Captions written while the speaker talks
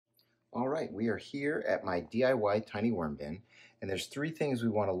All right, we are here at my DIY tiny worm bin, and there's three things we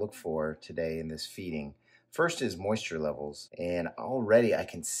want to look for today in this feeding. First is moisture levels, and already I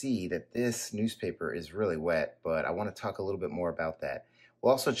can see that this newspaper is really wet, but I want to talk a little bit more about that.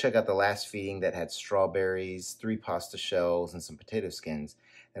 We'll also check out the last feeding that had strawberries, 3 pasta shells, and some potato skins.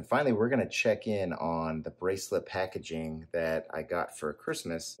 And finally, we're going to check in on the bracelet packaging that I got for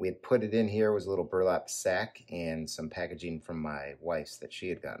Christmas. We had put it in here, it was a little burlap sack and some packaging from my wife's that she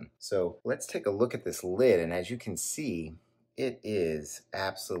had gotten. So let's take a look at this lid, and as you can see, it is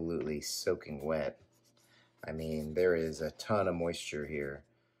absolutely soaking wet. I mean, there is a ton of moisture here.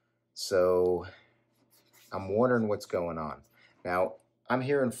 So I'm wondering what's going on. Now, I'm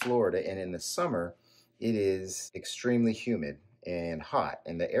here in Florida, and in the summer, it is extremely humid and hot,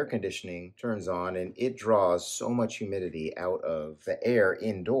 and the air conditioning turns on and it draws so much humidity out of the air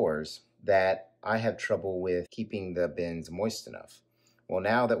indoors that I have trouble with keeping the bins moist enough. Well,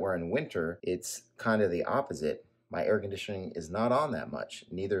 now that we're in winter, it's kind of the opposite. My air conditioning is not on that much,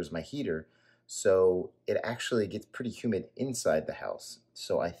 neither is my heater, so it actually gets pretty humid inside the house.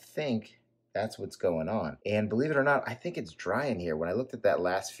 So I think that's what's going on. And believe it or not, I think it's dry in here. When I looked at that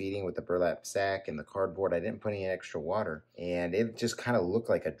last feeding with the burlap sack and the cardboard, I didn't put any extra water. And it just kind of looked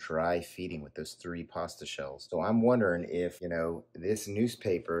like a dry feeding with those 3 pasta shells. So I'm wondering if, this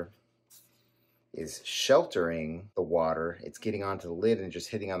newspaper is sheltering the water. It's getting onto the lid and just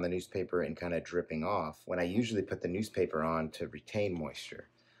hitting on the newspaper and kind of dripping off when I usually put the newspaper on to retain moisture.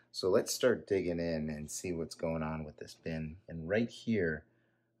 So let's start digging in and see what's going on with this bin. And right here,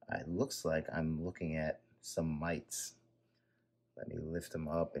 it looks like I'm looking at some mites. Let me lift them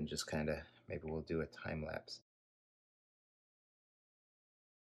up and just kind of, maybe we'll do a time lapse.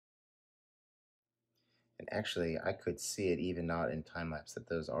 And actually, I could see it even not in time lapse that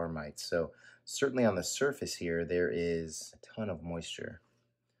those are mites. So certainly on the surface here, there is a ton of moisture.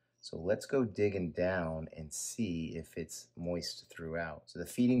 So let's go digging down and see if it's moist throughout. So the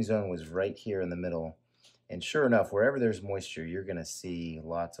feeding zone was right here in the middle. And sure enough, wherever there's moisture, you're going to see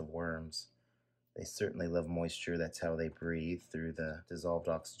lots of worms. They certainly love moisture. That's how they breathe, through the dissolved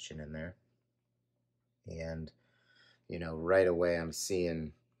oxygen in there. And, right away I'm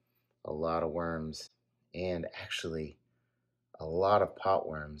seeing a lot of worms, and actually a lot of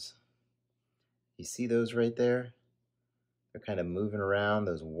potworms. You see those right there? They're kind of moving around,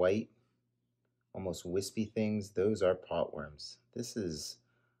 those white, almost wispy things. Those are potworms. This is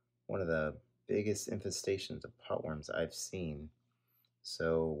one of the biggest infestations of potworms I've seen.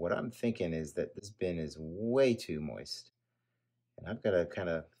 So what I'm thinking is that this bin is way too moist. And I've got to kind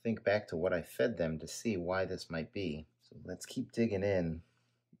of think back to what I fed them to see why this might be. So let's keep digging in.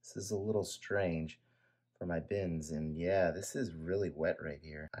 This is a little strange for my bins. And yeah, this is really wet right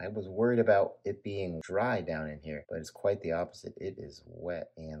here. I was worried about it being dry down in here, but it's quite the opposite. It is wet.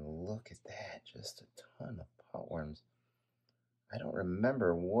 And look at that, just a ton of potworms. I don't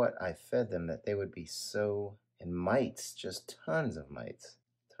remember what I fed them that they would be so, and mites, just tons of mites,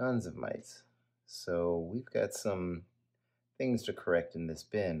 tons of mites. So we've got some things to correct in this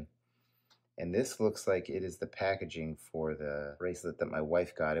bin. And this looks like it is the packaging for the bracelet that my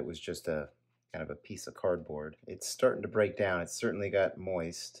wife got. It was just a kind of a piece of cardboard. It's starting to break down. It's certainly got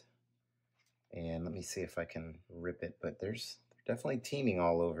moist. And let me see if I can rip it, but there's definitely teeming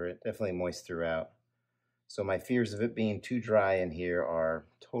all over it, definitely moist throughout. So my fears of it being too dry in here are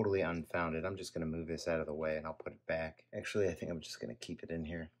totally unfounded. I'm just going to move this out of the way and I'll put it back. Actually, I think I'm just going to keep it in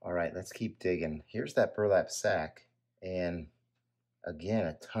here. All right, let's keep digging. Here's that burlap sack, and again,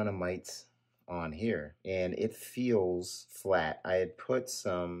 a ton of mites on here, and it feels flat. I had put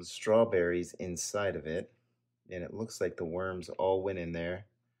some strawberries inside of it, and it looks like the worms all went in there.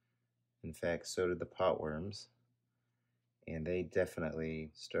 In fact, so did the potworms, and they definitely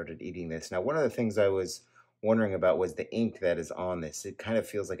started eating this. Now, one of the things I was wondering about was the ink that is on this. It kind of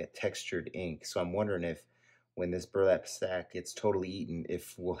feels like a textured ink, so I'm wondering if when this burlap sack gets totally eaten,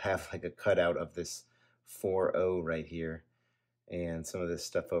 if we'll have like a cutout of this 4O right here and some of this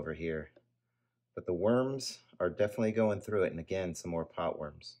stuff over here. But the worms are definitely going through it, and again, some more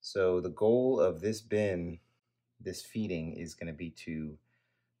potworms. So the goal of this bin, this feeding, is going to be to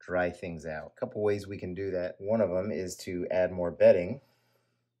dry things out. A couple ways we can do that. One of them is to add more bedding,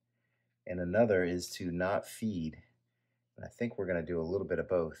 and another is to not feed. And I think we're going to do a little bit of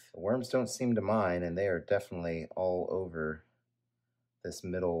both. The worms don't seem to mind, and they are definitely all over this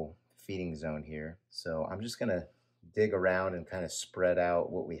middle feeding zone here. So I'm just going to dig around and kind of spread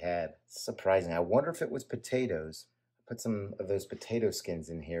out what we had. It's surprising. I wonder if it was potatoes. I put some of those potato skins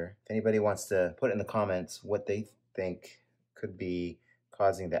in here. If anybody wants to put in the comments what they think could be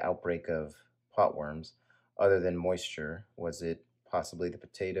causing the outbreak of potworms other than moisture. Was it possibly the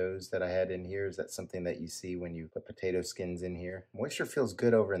potatoes that I had in here. Is that something that you see when you put potato skins in here? Moisture feels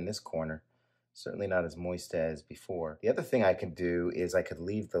good over in this corner. Certainly not as moist as before. The other thing I could do is I could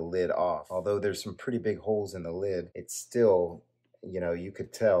leave the lid off. Although there's some pretty big holes in the lid, it's still, you know, you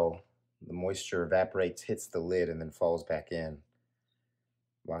could tell the moisture evaporates, hits the lid, and then falls back in.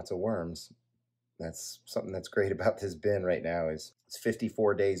 Lots of worms. That's something that's great about this bin right now is it's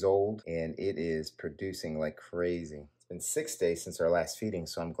 54 days old and it is producing like crazy. It's been 6 days since our last feeding,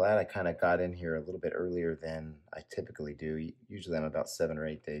 so I'm glad I kind of got in here a little bit earlier than I typically do. Usually I'm about 7 or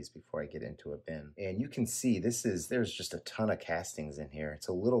 8 days before I get into a bin. And you can see there's just a ton of castings in here. It's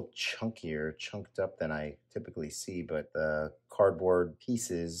a little chunkier, chunked up than I typically see, but the cardboard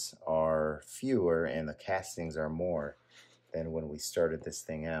pieces are fewer and the castings are more than when we started this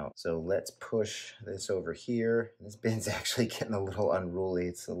thing out. So let's push this over here. This bin's actually getting a little unruly.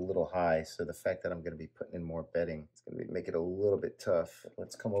 It's a little high, so the fact that I'm going to be putting in more bedding, it's going to make it a little bit tough.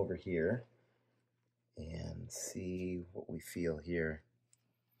 Let's come over here and see what we feel here.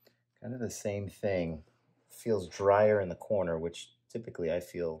 Kind of the same thing. Feels drier in the corner, which typically I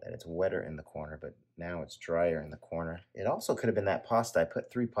feel that it's wetter in the corner, but now it's drier in the corner. It also could have been that pasta. I put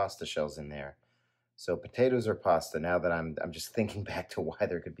 3 pasta shells in there. So potatoes or pasta, now that I'm just thinking back to why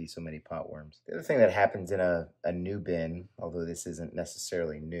there could be so many potworms. The other thing that happens in a new bin, although this isn't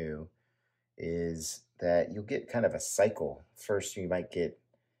necessarily new, is that you'll get kind of a cycle. First you might get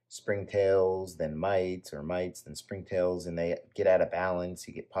springtails, then mites, or mites, then springtails, and they get out of balance.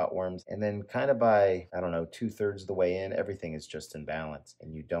 You get potworms, and then kind of by, I don't know, 2/3 of the way in, everything is just in balance,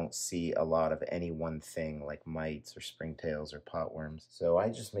 and you don't see a lot of any one thing like mites or springtails or potworms. So I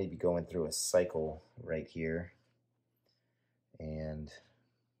just may be going through a cycle right here, and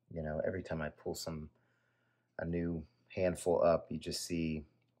you know, every time I pull a new handful up, you just see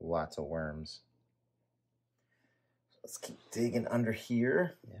lots of worms. Let's keep digging under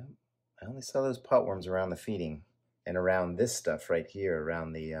here. Yeah, I only saw those potworms around the feeding and around this stuff right here,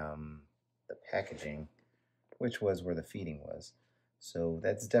 around the packaging, which was where the feeding was. So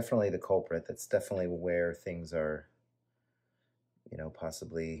that's definitely the culprit. That's definitely where things are, you know,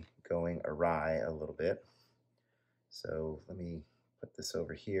 possibly going awry a little bit. So let me put this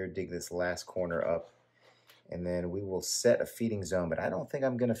over here, dig this last corner up, and then we will set a feeding zone, but I don't think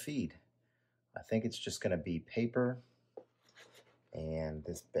I'm gonna feed. I think it's just gonna be paper and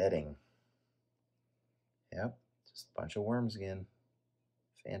this bedding. Yep, just a bunch of worms again.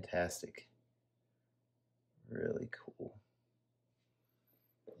 Fantastic. Really cool.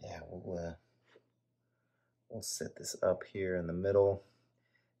 Yeah, we'll set this up here in the middle.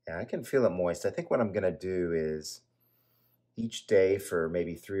 Yeah, I can feel it moist. I think what I'm gonna do is each day for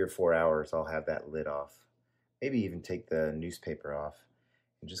maybe 3 or 4 hours, I'll have that lid off. Maybe even take the newspaper off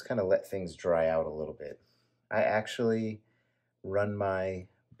and just kind of let things dry out a little bit. I actually run my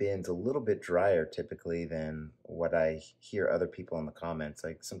bins a little bit drier typically than what I hear other people in the comments.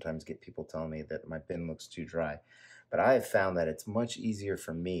 I sometimes get people telling me that my bin looks too dry, but I have found that it's much easier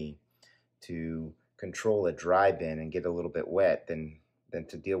for me to control a dry bin and get a little bit wet than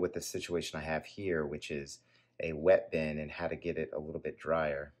to deal with the situation I have here, which is a wet bin and how to get it a little bit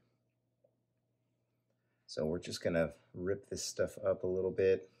drier. So we're just gonna rip this stuff up a little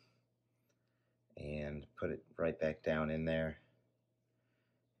bit and put it right back down in there.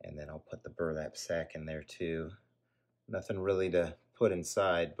 And then I'll put the burlap sack in there too. Nothing really to put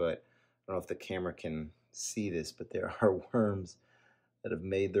inside, but I don't know if the camera can see this, but there are worms that have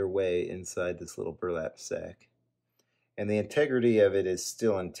made their way inside this little burlap sack. And the integrity of it is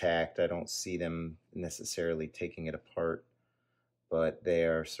still intact. I don't see them necessarily taking it apart, but they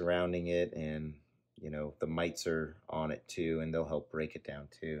are surrounding it, and you know, the mites are on it too, and they'll help break it down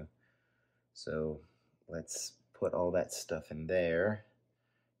too. So let's put all that stuff in there.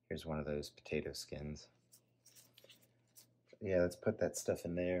 Here's one of those potato skins. Yeah, let's put that stuff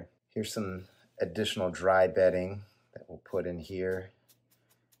in there. Here's some additional dry bedding that we'll put in here.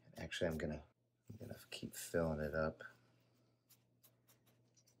 Actually, I'm gonna keep filling it up.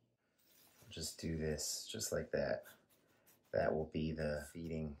 Just do this, just like that. That will be the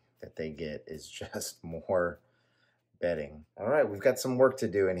feeding that they get, is just more bedding. All right, we've got some work to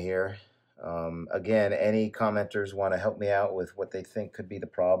do in here. Again, any commenters want to help me out with what they think could be the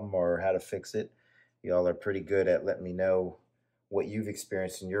problem or how to fix it, y'all are pretty good at letting me know what you've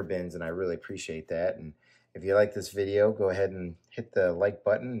experienced in your bins, and I really appreciate that. And if you like this video, go ahead and hit the like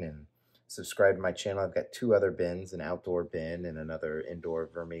button and subscribe to my channel. I've got 2 other bins, an outdoor bin and another indoor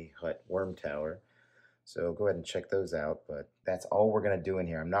vermi hut worm tower. So go ahead and check those out, but that's all we're going to do in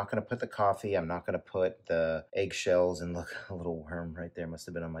here. I'm not going to put the coffee. I'm not going to put the eggshells, and look, a little worm right there must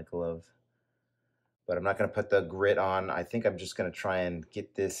have been on my glove. but I'm not going to put the grit on. I think I'm just going to try and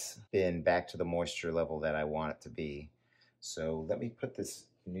get this bin back to the moisture level that I want it to be. So let me put this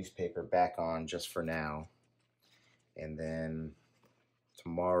newspaper back on just for now, and then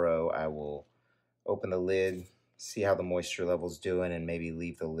tomorrow I will open the lid, see how the moisture level's doing, and maybe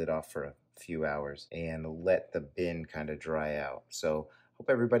leave the lid off for a few hours and let the bin kind of dry out. So hope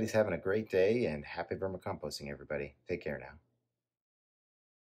everybody's having a great day, and happy vermicomposting, everybody. Take care now.